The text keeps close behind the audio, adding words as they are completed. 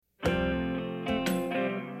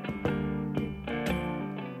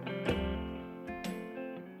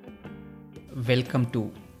Welcome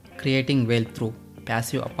to Creating Wealth Through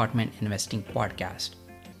Passive Apartment Investing podcast.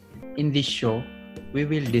 In this show, we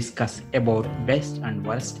will discuss about best and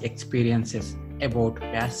worst experiences about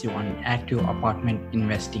passive and active apartment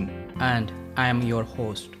investing. And I am your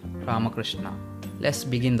host, Ramakrishna. Let's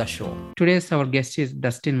begin the show. Today's our guest is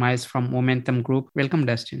Dustin Miles from Momentum Group. Welcome,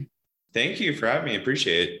 Dustin. Thank you for having me.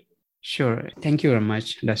 Appreciate it. Sure. Thank you very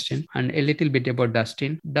much, Dustin. And a little bit about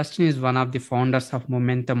Dustin. Dustin is one of the founders of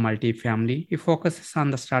Momentum Multifamily. He focuses on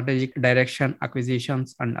the strategic direction,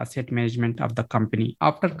 acquisitions, and asset management of the company.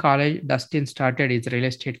 After college, Dustin started his real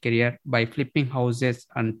estate career by flipping houses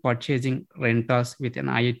and purchasing rentals with an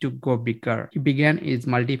eye to go bigger. He began his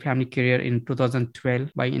multifamily career in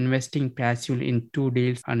 2012 by investing passively in 2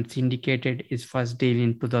 deals and syndicated his first deal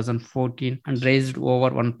in 2014 and raised over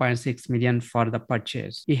 1.6 million for the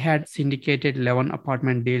purchase. He had syndicated 11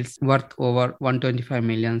 apartment deals worth over 125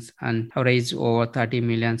 millions and have raised over 30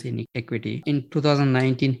 millions in equity. In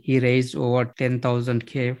 2019, he raised over 10,000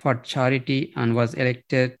 for charity and was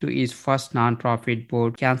elected to his first non-profit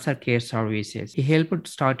board, Cancer Care Services. He helped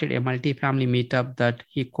started a multifamily meetup that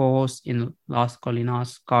he co-hosts in Las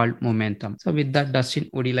Colinas called Momentum. So with that, Dustin,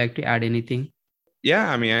 would you like to add anything?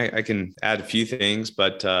 Yeah, I mean, I can add a few things,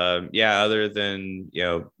 but other than,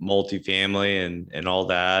 multifamily and all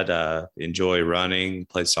that, enjoy running,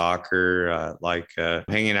 play soccer, like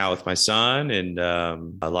hanging out with my son, and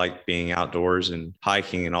I like being outdoors and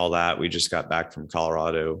hiking and all that. We just got back from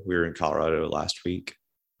Colorado. We were in Colorado last week.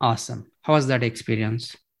 Awesome. How was that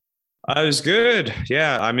experience? It was good.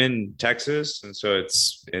 Yeah, I'm in Texas, and so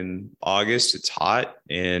it's in August. It's hot,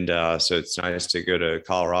 and so it's nice to go to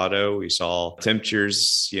Colorado. We saw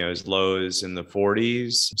temperatures, as low as in the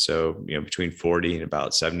 40s, so between 40 and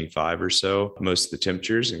about 75 or so, most of the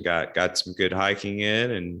temperatures, and got some good hiking in,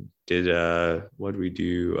 and did what did we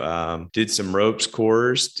do? Did some ropes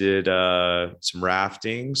course, did some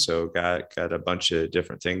rafting, so got a bunch of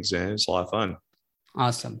different things in. It's a lot of fun.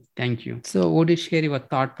 Awesome. Thank you. So would you share your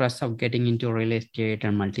thought process of getting into real estate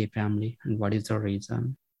and multifamily, and what is the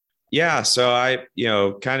reason? Yeah. So I,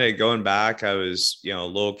 kind of going back, I was, a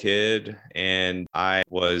little kid, and I've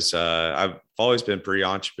always been pretty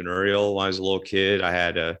entrepreneurial. When I was a little kid,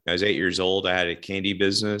 I was 8 years old. I had a candy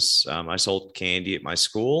business. I sold candy at my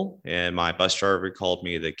school, and my bus driver called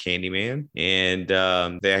me the Candy Man. And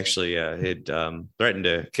they actually had threatened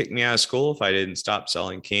to kick me out of school if I didn't stop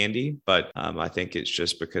selling candy. But I think it's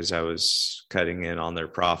just because I was cutting in on their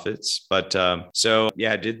profits. But I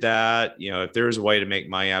did that. If there was a way to make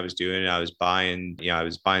money, I was doing it. I was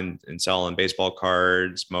buying and selling baseball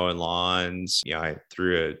cards, mowing lawns. I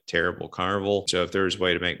threw a terrible carnival. So if there was a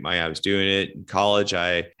way to make money, I was doing it. In college,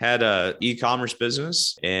 I had a e-commerce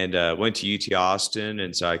business and went to UT Austin.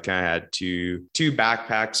 And so I kind of had two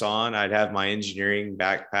backpacks on. I'd have my engineering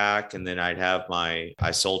backpack, and then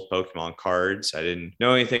I sold Pokemon cards. I didn't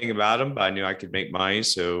know anything about them, but I knew I could make money.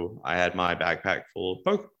 So I had my backpack full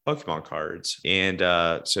of Pokemon cards. And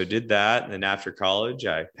so did that. And then after college,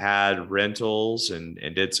 I had rentals and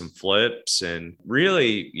did some flips, and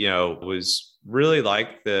really, was really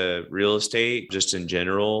like the real estate just in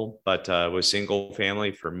general, but with single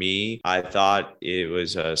family for me, I thought it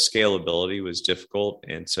was scalability was difficult.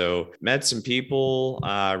 And so met some people.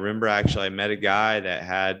 I remember actually I met a guy that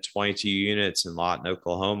had 22 units in Lawton,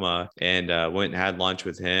 Oklahoma, and went and had lunch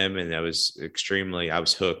with him. And I was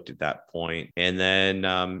hooked at that point. And then,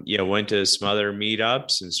 went to some other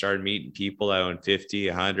meetups and started meeting people that owned 50,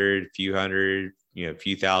 100, a few hundred, a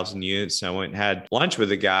few thousand units. I went and had lunch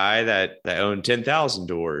with a guy that owned 10,000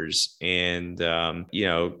 doors, and,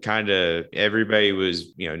 kind of everybody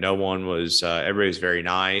was, everybody was very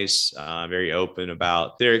nice, very open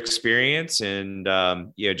about their experience, and,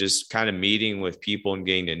 just kind of meeting with people and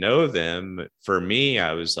getting to know them. For me,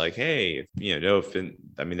 I was like, hey,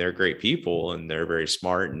 they're great people, and they're very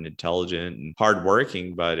smart and intelligent and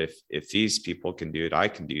hardworking, but if these people can do it, I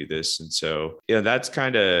can do this. And so, that's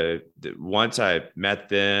kind of once I met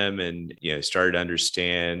them and started to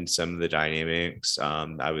understand some of the dynamics,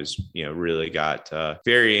 I was really got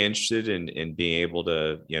very interested in being able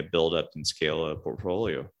to build up and scale a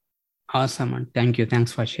portfolio. Awesome. And thank you.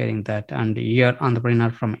 Thanks for sharing that. And you're an entrepreneur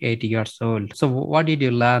from 8 years old. So what did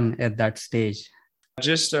you learn at that stage?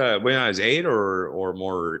 Just when I was 8 or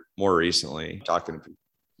more recently talking to people.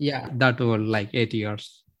 Yeah, that was like 8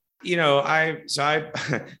 years. I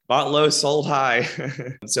bought low, sold high.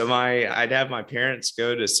 I'd have my parents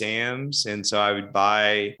go to Sam's, and so I would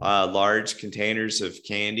buy large containers of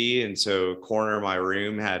candy, and so corner of my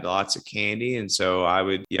room had lots of candy, and so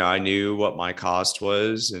I knew what my cost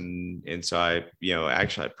was, and so I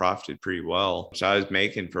profited pretty well. So I was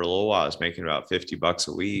making for a little while. I was making about $50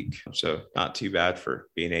 a week, so not too bad for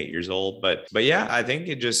being 8 years old. But yeah, I think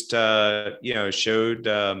it just showed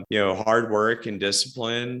hard work and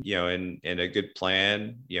discipline, and a good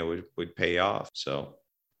plan, would pay off. So.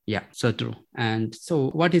 Yeah, so true. And so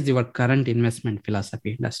what is your current investment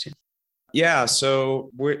philosophy, Dustin? Yeah. So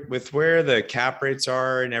with where the cap rates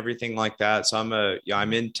are and everything like that. So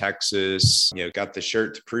I'm in Texas, got the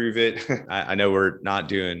shirt to prove it. I know we're not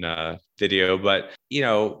doing video, but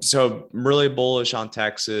so I'm really bullish on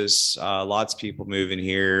Texas. Lots of people moving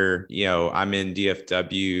here. I'm in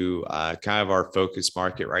DFW. Kind of our focus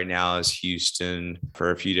market right now is Houston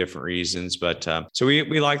for a few different reasons, but so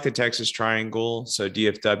we like the Texas Triangle. So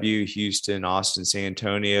DFW, Houston, Austin, San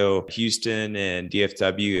Antonio. Houston and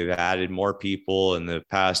DFW have added more people in the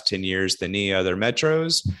past 10 years than any other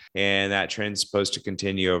metros, and that trend's supposed to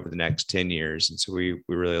continue over the next 10 years. And so we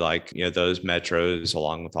really like those metros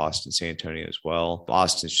along with Austin, San Antonio as well.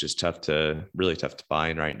 Austin's just really tough to buy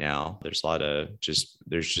in right now. There's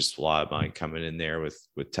just a lot of money coming in there with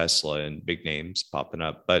Tesla and big names popping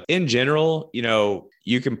up. But in general,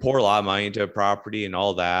 you can pour a lot of money into a property and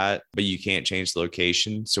all that, but you can't change the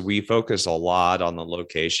location. So we focus a lot on the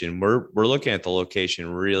location. We're looking at the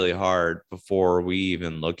location really hard before we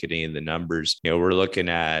even look at any of the numbers. We're looking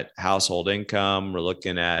at household income. We're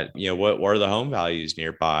looking at, what are the home values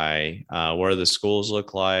nearby? What do the schools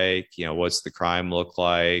look like? What's the crime look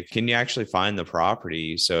like? Can you actually find the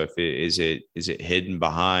property? So is it hidden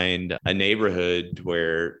behind a neighborhood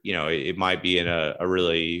where, it might be in a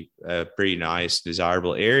really pretty nice,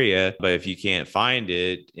 desirable area, but if you can't find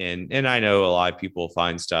it, and I know a lot of people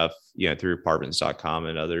find stuff through apartments.com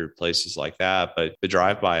and other places like that, but the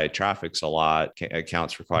drive-by traffic's a lot,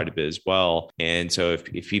 accounts for quite a bit as well. And so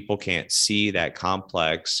if people can't see that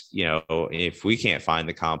complex, if we can't find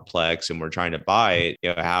the complex and we're trying to buy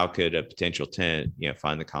it, how could a potential tenant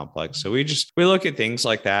find the complex? So we look at things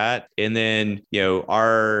like that. And then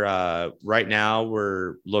our right now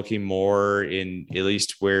we're looking more in, at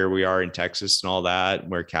least where we are in Texas and all that,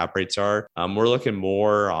 where cap rates are, we're looking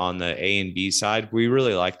more on the A and B side. We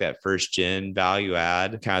really like that first gen value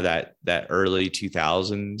add, kind of that early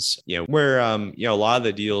 2000s, where a lot of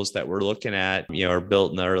the deals that we're looking at are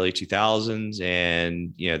built in the early 2000s,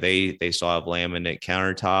 and they still have laminate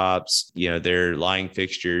countertops, their lighting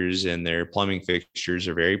fixtures and their plumbing fixtures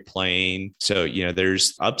are very plain, so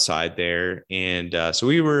there's upside there. And so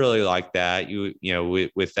we really like that.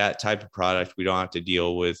 With that type of product, we don't have to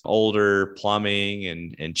deal with older plumbing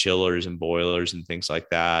and chillers and boilers and things like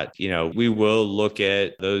that. We will look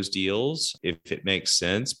at those deals if it makes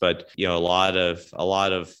sense, but a lot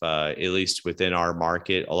of at least within our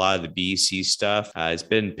market, a lot of the BC stuff has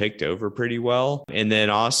been picked over pretty well. And then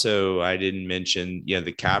also, I didn't mention,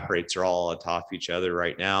 the cap rates are all atop each other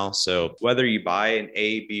right now. So whether you buy an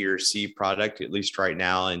A, B, or C product, at least right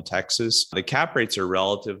now in Texas, the cap rates are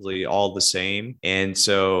relatively all the same. And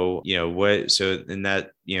so, in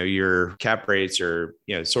that, your cap rates are,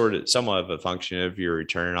 sort of somewhat of a function of your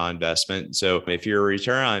return on investment. So if your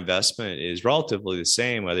return on investment is relatively the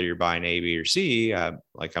same, whether you're buying A, B, or C, I'm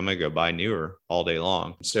going to go buy newer all day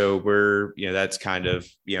long. So that's kind of,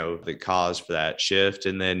 the cause for that shift.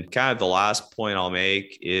 And then kind of the last point I'll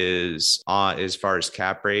make is as far as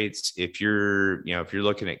cap rates, if you're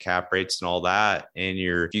looking at cap rates and all that, and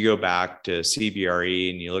if you go back to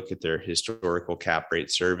CBRE and you look at their historical cap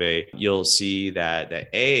rate survey, you'll see that the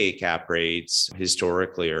A cap rates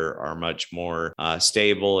historically are much more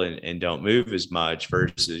stable and don't move as much,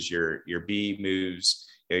 versus your B moves.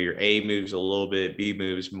 Your A moves a little bit, B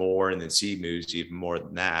moves more, and then C moves even more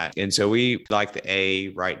than that. And so we like the A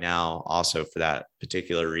right now also for that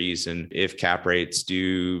particular reason. If cap rates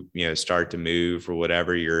do, start to move or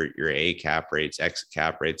whatever, your A cap rates, exit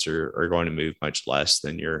cap rates are going to move much less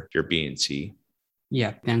than your B and C.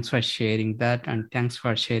 Yeah, thanks for sharing that, and thanks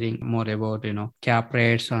for sharing more about cap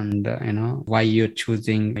rates and why you're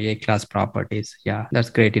choosing A-class properties. Yeah, that's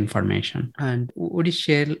great information. And would you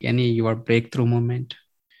share your breakthrough moment?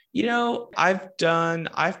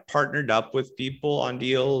 I've partnered up with people on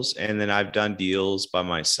deals, and then I've done deals by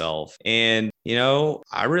myself. And,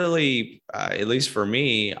 I really at least for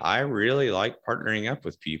me, I really like partnering up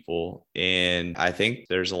with people. And I think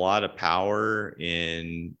there's a lot of power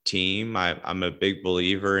in team. I'm a big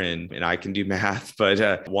believer in, and I can do math, but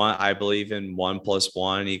I believe in 1 +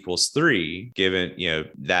 1 = 3,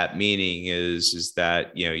 given, that meaning is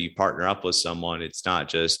that, you partner up with someone. It's not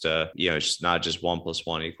just, it's not just 1 +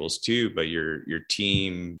 1 = 2, but your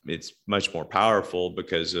team, it's much more powerful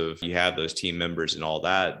because of you have those team members and all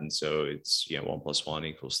that. And so it's, 1 +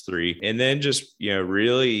 1 = 3. And then just,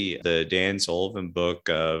 really the Dan Sullivan book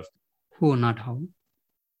of Who, not how.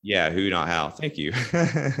 yeah, who, not how. Thank you.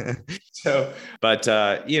 So, but,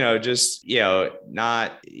 just,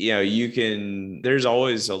 not, there's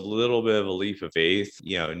always a little bit of a leap of faith.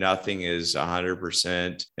 Nothing is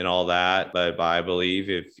 100% and all that. But I believe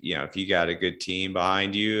if you got a good team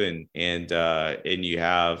behind you and you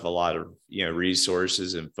have a lot of,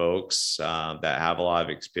 resources and folks that have a lot of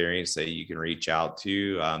experience that you can reach out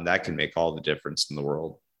to, that can make all the difference in the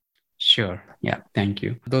world. Sure. Yeah. Thank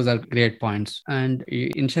you. Those are great points. And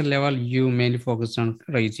initial level, you mainly focus on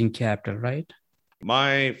raising capital, right?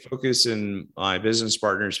 My focus and my business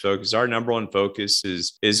partners' focus, our number one focus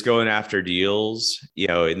is going after deals,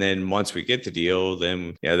 and then once we get the deal,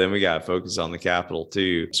 then we got to focus on the capital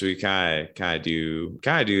too. So we kind of do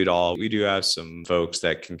it all. We do have some folks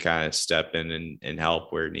that can kind of step in and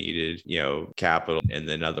help where needed, capital and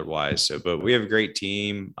then otherwise. So, but we have a great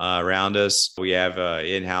team around us. We have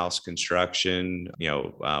in-house construction,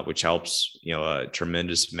 which helps, a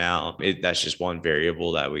tremendous amount. That's just one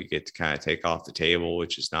variable that we get to kind of take off the table,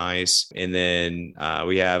 which is nice. And then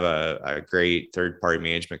we have a great third-party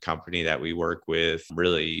management company that we work with.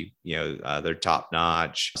 Really, they're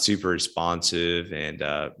top-notch, super responsive, and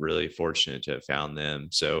really fortunate to have found them.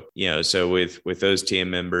 So, so with those team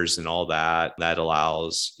members and all that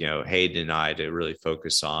allows, Hayden and I to really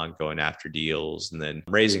focus on going after deals and then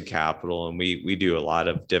raising capital. And we do a lot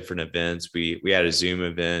of different events. We had a Zoom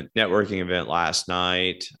event, networking event last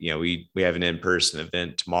night. We have an in-person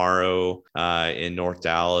event tomorrow in North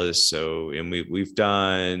Dallas. So, and we've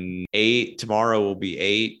done 8. Tomorrow will be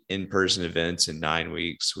 8 in-person events in 9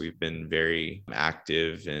 weeks. We've been very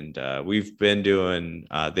active, and we've been doing,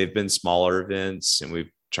 they've been smaller events, and we've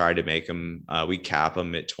tried to make them, we cap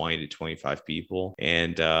them at 20 to 25 people.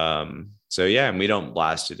 And so, yeah, and we don't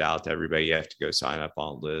blast it out to everybody. You have to go sign up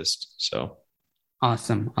on a list. So.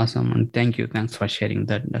 Awesome. And thank you. Thanks for sharing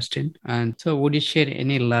that, Dustin. And so would you share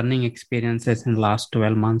any learning experiences in the last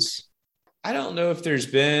 12 months? I don't know if there's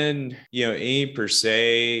been, any per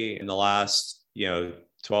se in the last,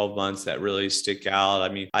 12 months that really stick out. I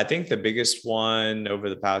mean, I think the biggest one over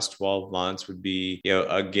the past 12 months would be,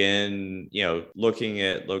 again, looking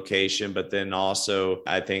at location, but then also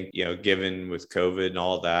I think, given with COVID and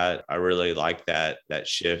all that, I really like that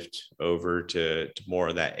shift over to more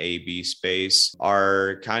of that A/B space.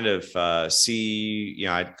 Our kind of C,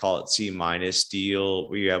 I'd call it C-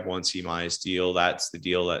 deal. We have one C- deal. That's the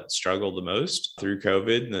deal that struggled the most through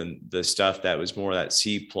COVID. And then the stuff that was more that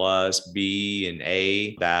C+, B, and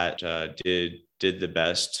A that did the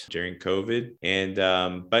best during COVID. And,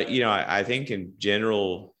 but, I think in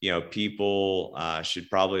general, people should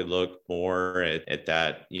probably look more at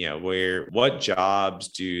that, what jobs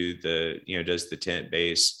does the tent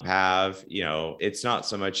base have? It's not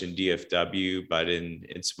so much in DFW, but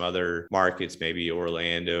in some other markets, maybe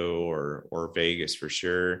Orlando or Vegas for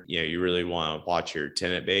sure. You really want to watch your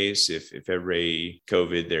tenant base. If every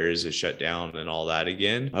COVID, there is a shutdown and all that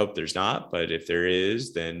again. I hope there's not, but if there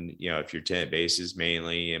is, then, if your tenant base is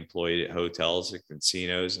mainly employed at hotels and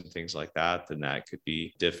casinos and things like that, then that could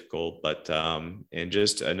be difficult. But and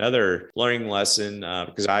just another learning lesson,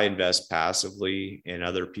 because I invest passively in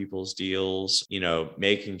other people's deals,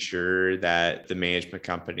 making sure that the management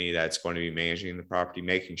company that's going to be managing the property,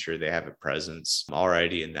 making sure they have a presence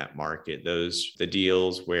already in that market. The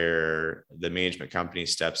deals where the management company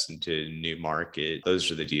steps into a new market, those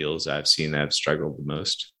are the deals I've seen that have struggled the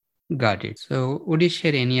most. Got it. So would you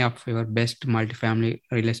share any of your best multifamily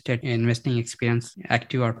real estate investing experience,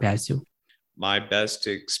 active or passive? My best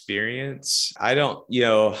experience, I don't,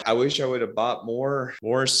 I wish I would have bought more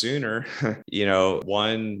sooner.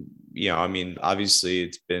 One, I mean, obviously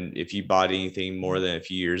it's been, if you bought anything more than a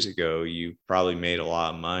few years ago, you probably made a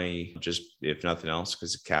lot of money, just if nothing else,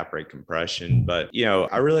 because of cap rate compression. But,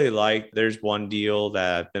 I really there's one deal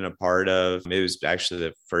that I've been a part of. It was actually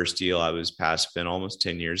the first deal I was passive in almost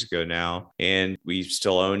 10 years ago now. And we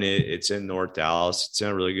still own it. It's in North Dallas. It's in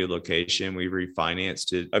a really good location. We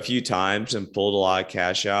refinanced it a few times and pulled a lot of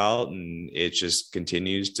cash out, and it just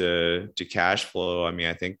continues to cash flow. I mean,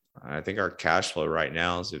 I think our cash flow right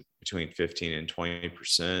now is between 15 and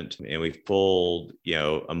 20%. And we've pulled,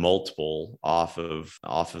 a multiple off of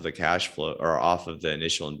the cash flow or off of the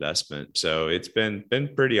initial investment. So it's been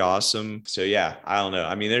pretty awesome. So yeah, I don't know.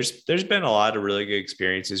 I mean, there's been a lot of really good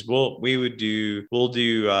experiences. We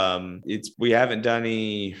haven't done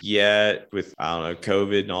any yet with, I don't know,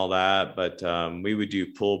 COVID and all that, but we would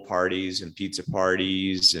do pool parties and pizza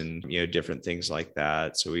parties and, different things like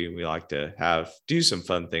that. So we like to do some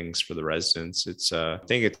fun things for the residents. I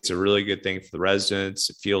think it's a really good thing for the residents.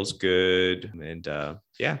 It feels good. And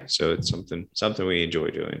yeah, so it's something we enjoy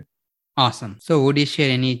doing. Awesome. So would you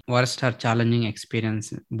share any worst or challenging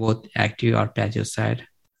experience, both active or passive side?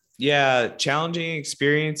 Yeah, challenging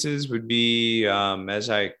experiences would be,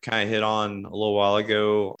 as I kind of hit on a little while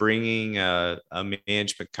ago, bringing a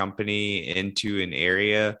management company into an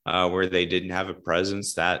area where they didn't have a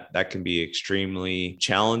presence. That can be extremely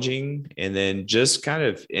challenging. And then just kind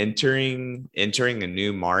of entering a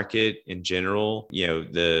new market in general.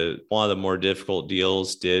 One of the more difficult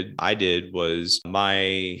deals I did was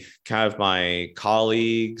my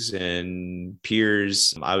colleagues and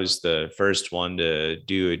peers. I was the first one to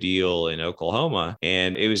do a deal in Oklahoma,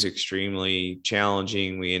 and it was extremely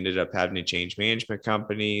challenging. We ended up having to change management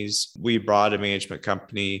companies. We brought a management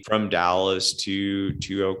company from Dallas to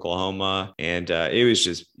Oklahoma, and it was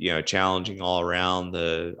just challenging all around.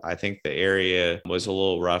 I think the area was a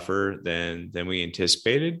little rougher than we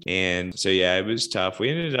anticipated, and so yeah, it was tough. We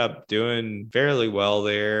ended up doing fairly well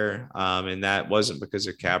there, and that wasn't because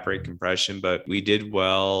of cap rate compression, but we did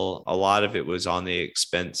well. A lot of it was on the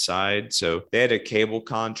expense side. So they had a cable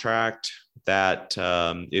contract that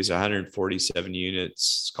is 147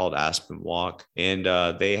 units. It's called Aspen Walk. And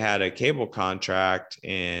they had a cable contract,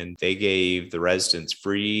 and they gave the residents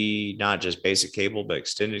free, not just basic cable, but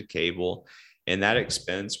extended cable. And that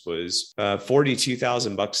expense was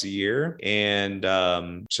 $42,000 a year. And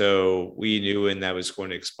so we knew when that was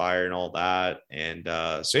going to expire and all that. And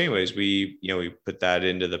so anyways, we put that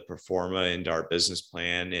into the pro forma, into our business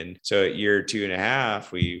plan. And so at year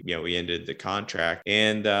 2.5, we ended the contract,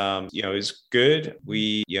 and it was good.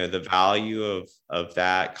 The value of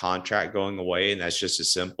that contract going away, and that's just a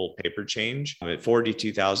simple paper change. At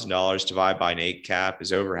 $42,000 divided by an 8 cap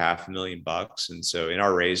is over $500,000. And so in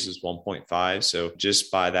our raise is 1.5. So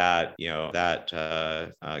just by that,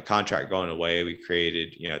 contract going away, we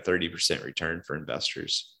created, 30% return for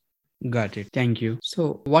investors. Got it. Thank you.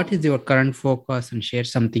 So what is your current focus, and share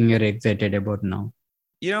something you're excited about now?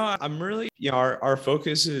 I'm really, our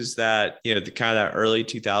focus is that, the kind of that early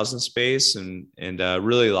 2000 space, and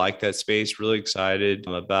really like that space, really excited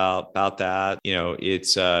about that.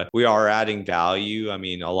 It's, we are adding value. I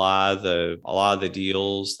mean, a lot of the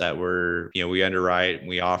deals that we underwrite and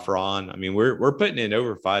we offer on, I mean, we're putting in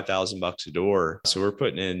over $5,000 a door. So we're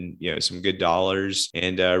putting in, some good dollars,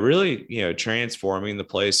 and really, transforming the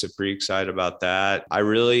place. So pretty excited about that. I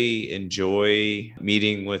really enjoy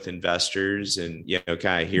meeting with investors and,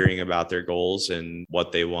 kind of hearing about their goals and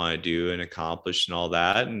what they want to do and accomplish and all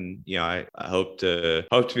that. And, I hope to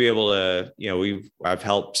be able to, I've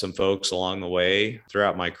helped some folks along the way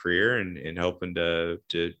throughout my career, and hoping to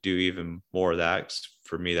do even more of that.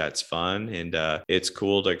 For me, that's fun. And it's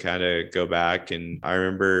cool to kind of go back. And I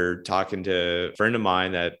remember talking to a friend of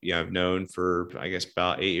mine that, I've known for, I guess,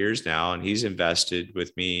 about 8 years now. And he's invested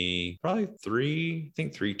with me probably three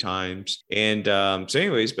times. And so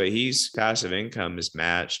anyways, but he's passive income has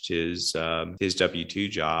matched his W-2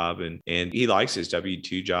 job, and he likes his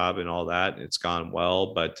W-2 job and all that. It's gone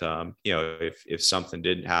well. But, if something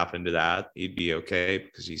didn't happen to that, he'd be okay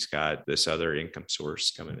because he's got this other income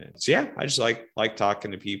source coming in. So yeah, I just like talking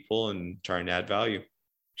to people and trying to add value.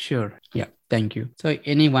 Sure. Yeah. Thank you. So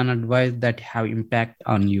any one advice that have impact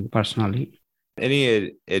on you personally?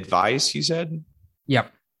 Any advice you said? Yeah.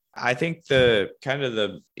 I think the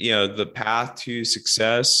path to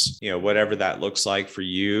success, whatever that looks like for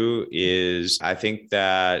you, is, I think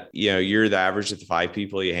that, you're the average of the 5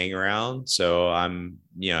 people you hang around. So I'm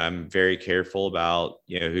very careful about,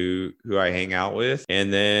 who I hang out with.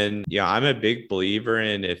 And then, I'm a big believer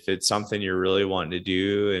in, if it's something you're really wanting to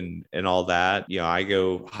do and all that, I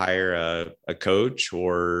go hire a coach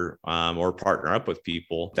or partner up with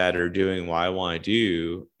people that are doing what I want to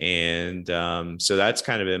do. And so that's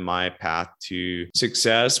kind of been my path to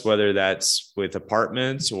success, whether that's with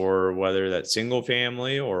apartments or whether that's single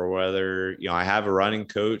family, or whether, I have a running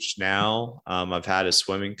coach now. I've had a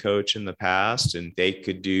swimming coach in the past, and they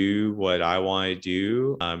could do what I want to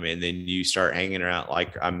do. And then you start hanging around,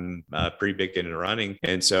 like I'm pretty big into running.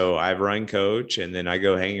 And so I run coach, and then I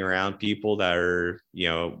go hang around people that are,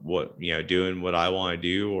 doing what I want to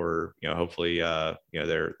do, or, hopefully,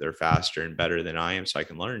 they're faster and better than I am, so I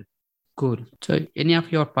can learn. Cool. So, any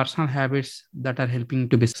of your personal habits that are helping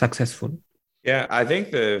to be successful? Yeah, I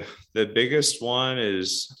think the biggest one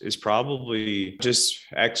is probably just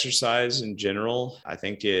exercise in general. I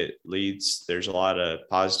think there's a lot of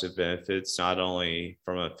positive benefits, not only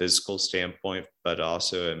from a physical standpoint, but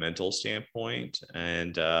also a mental standpoint,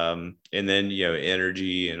 and then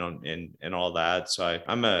energy and all that. So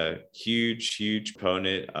I'm a huge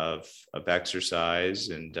proponent of exercise,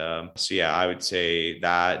 and so yeah, I would say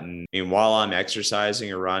that. And I mean, while I'm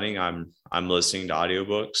exercising or running, I'm listening to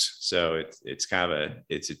audiobooks, so it's kind of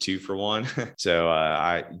it's a 2-for-1. So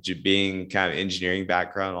being kind of engineering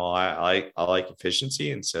background, I like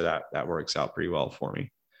efficiency, and so that works out pretty well for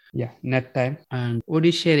me. Yeah, net time. And would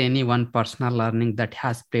you share any one personal learning that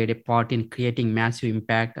has played a part in creating massive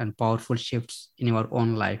impact and powerful shifts in your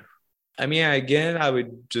own life? I mean, again, I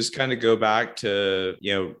would just kind of go back to,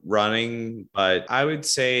 running, but I would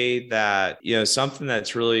say that, something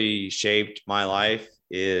that's really shaped my life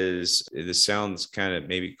this sounds kind of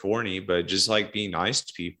maybe corny, but just like being nice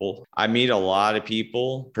to people. I meet a lot of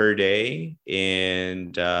people per day,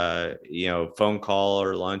 and, phone call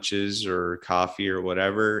or lunches or coffee or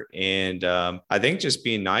whatever. And I think just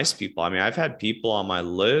being nice to people. I mean, I've had people on my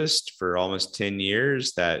list for almost 10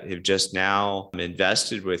 years that have just now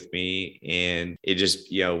invested with me. And it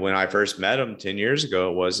just, when I first met them 10 years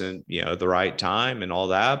ago, it wasn't, the right time and all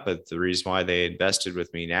that. But the reason why they invested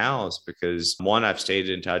with me now is because, one, I've stayed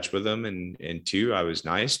in touch with them, and two, I was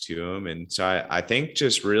nice to them. And so I think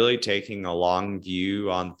just really taking a long view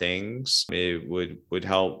on things, it would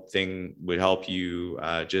help you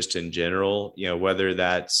just in general, whether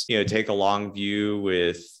that's, take a long view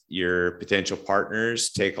with your potential partners,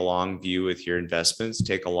 take a long view with your investments,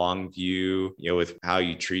 take a long view, with how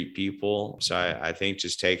you treat people. So I think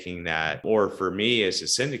just taking that, or for me as a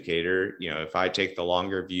syndicator, if I take the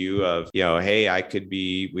longer view of, hey,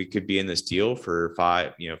 we could be in this deal for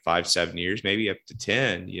 5-7 years, maybe up to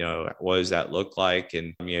 10, what does that look like?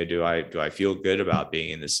 And, do I feel good about being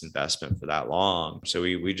in this investment for that long? So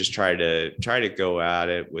we just try to go at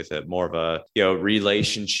it with a more of a,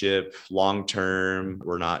 relationship, long-term.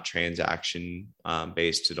 We're not transaction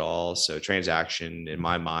based at all. So transaction, in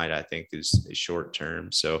my mind, I think is short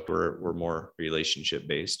term. So we're more relationship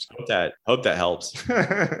based. Hope that helps.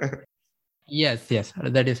 Yes,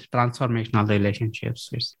 that is transformational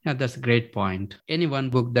relationships. Yeah, that's a great point. Any one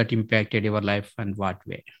book that impacted your life, and what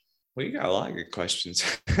way? Well, you got a lot of good questions.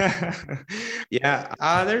 Yeah,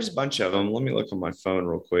 there's a bunch of them. Let me look on my phone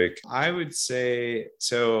real quick. I would say,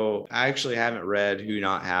 so I actually haven't read Who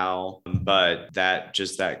Not How, but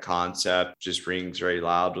that concept just rings very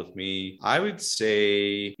loud with me. I would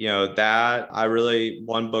say,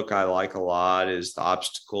 one book I like a lot is The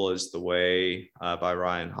Obstacle is the Way by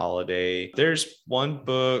Ryan Holiday. There's one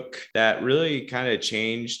book that really kind of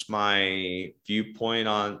changed my viewpoint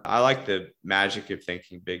on, I like The Magic of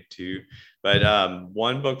Thinking Big too. But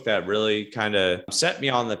one book that really kind of set me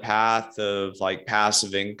on the path of like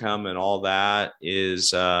passive income and all that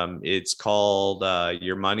is it's called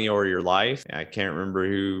Your Money or Your Life. I can't remember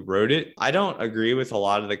who wrote it. I don't agree with a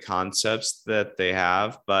lot of the concepts that they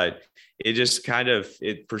have, but it just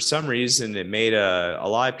for some reason, it made a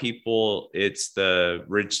lot of people, it's the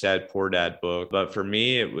Rich Dad, Poor Dad book. But for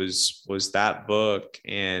me, it was that book.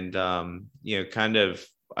 And,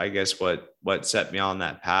 I guess what set me on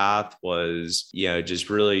that path was, just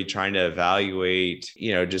really trying to evaluate,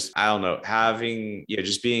 I don't know, having,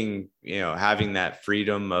 just being, having that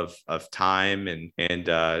freedom of time and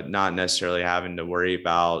not necessarily having to worry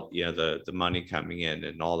about, the money coming in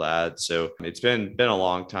and all that. So it's been a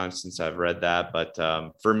long time since I've read that. But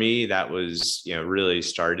for me, that was, really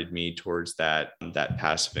started me towards that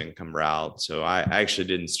passive income route. So I actually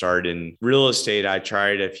didn't start in real estate. I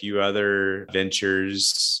tried a few other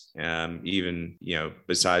ventures, even,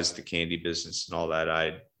 besides the candy business and all that.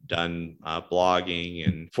 I'd done blogging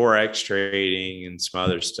and Forex trading and some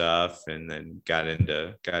other stuff, and then got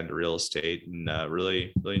into real estate and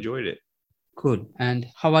really enjoyed it. Cool. And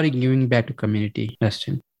how are you giving back to community,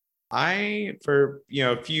 Dustin? For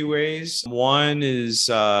a few ways. One is,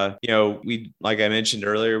 we, like I mentioned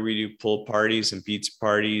earlier, we do pool parties and pizza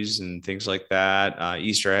parties and things like that,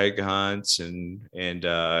 Easter egg hunts and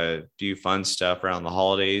do fun stuff around the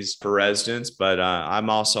holidays for residents. But I'm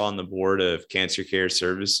also on the board of Cancer Care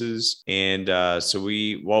Services. And so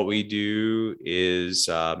what we do is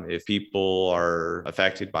if people are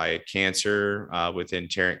affected by cancer within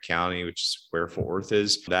Tarrant County, which is where Fort Worth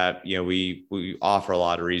is, that, we offer a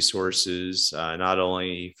lot of resources, not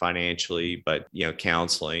only financially, but,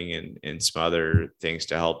 counseling and some other things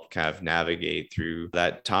to help kind of navigate through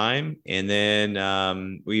that time. And then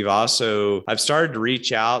I've started to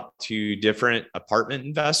reach out to different apartment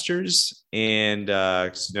investors and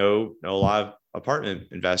know a lot of apartment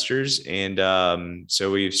investors. And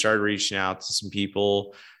so we've started reaching out to some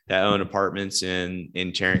people that own apartments in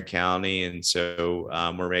Tarrant County. And so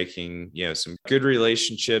we're making, some good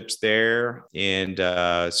relationships there. And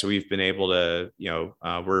so we've been able to,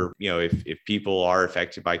 if people are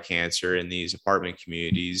affected by cancer in these apartment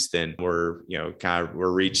communities, then we're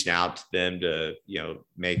reaching out to them to,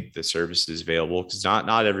 make the services available, because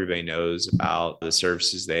not everybody knows about the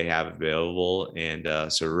services they have available. And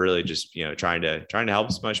so we're really just, trying to help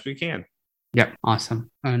as much as we can. Yeah,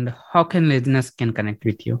 awesome. And how can listeners can connect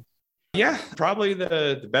with you? Yeah, probably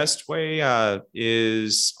the best way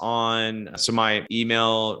is so my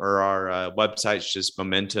email or our website is just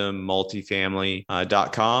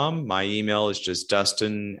momentummultifamily.com. My email is just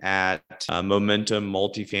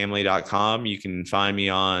dustin@momentummultifamily.com. You can find me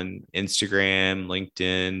on Instagram,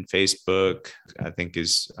 LinkedIn, Facebook. I think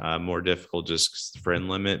is more difficult just because the friend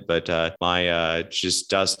limit, but my just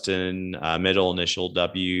Dustin, middle initial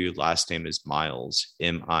W, last name is Miles,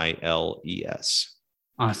 Miles.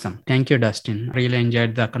 Awesome. Thank you, Dustin. Really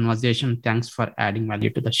enjoyed the conversation. Thanks for adding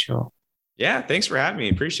value to the show. Yeah, thanks for having me.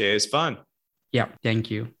 Appreciate it. It's fun. Yeah,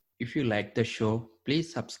 thank you. If you like the show,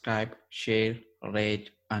 please subscribe, share,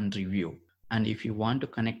 rate, and review. And if you want to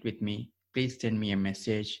connect with me, please send me a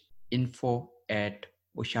message,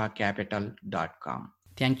 info@ushacapital.com.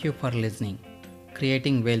 Thank you for listening.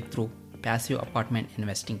 Creating Wealth Through Passive Apartment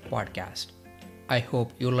Investing Podcast. I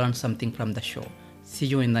hope you learned something from the show. See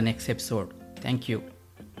you in the next episode. Thank you.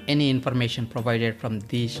 Any information provided from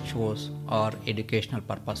these shows are educational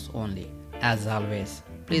purpose only. As always,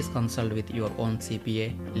 please consult with your own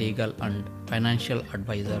CPA, legal and financial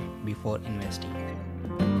advisor before investing.